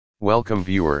Welcome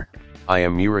viewer, I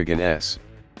am Murugan S.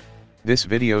 This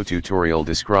video tutorial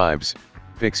describes,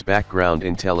 fix background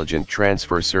intelligent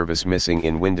transfer service missing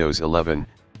in Windows 11,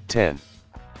 10.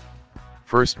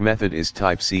 First method is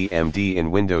type CMD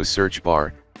in Windows search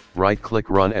bar,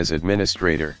 right-click Run as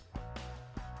administrator.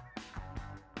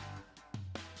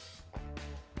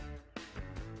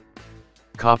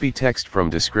 Copy text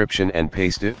from description and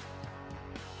paste it.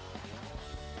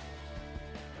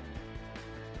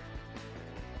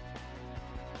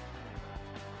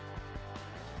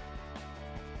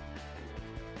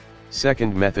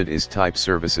 Second method is type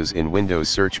services in Windows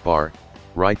search bar,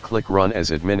 right-click Run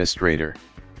as administrator.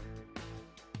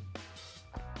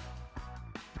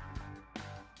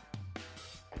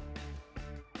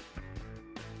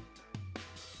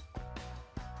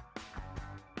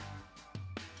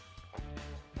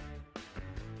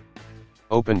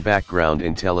 Open Background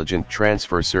Intelligent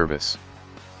Transfer Service.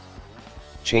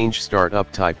 Change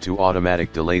Startup Type to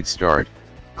Automatic Delayed Start,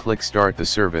 click Start the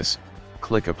service,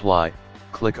 click Apply,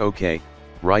 click OK,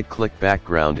 right-click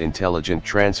Background Intelligent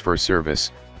Transfer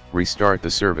Service, restart the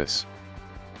service.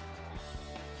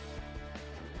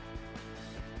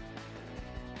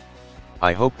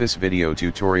 I hope this video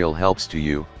tutorial helps to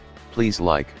you. Please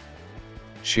like,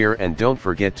 share and don't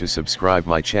forget to subscribe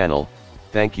my channel.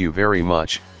 Thank you very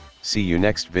much. See you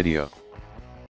next video.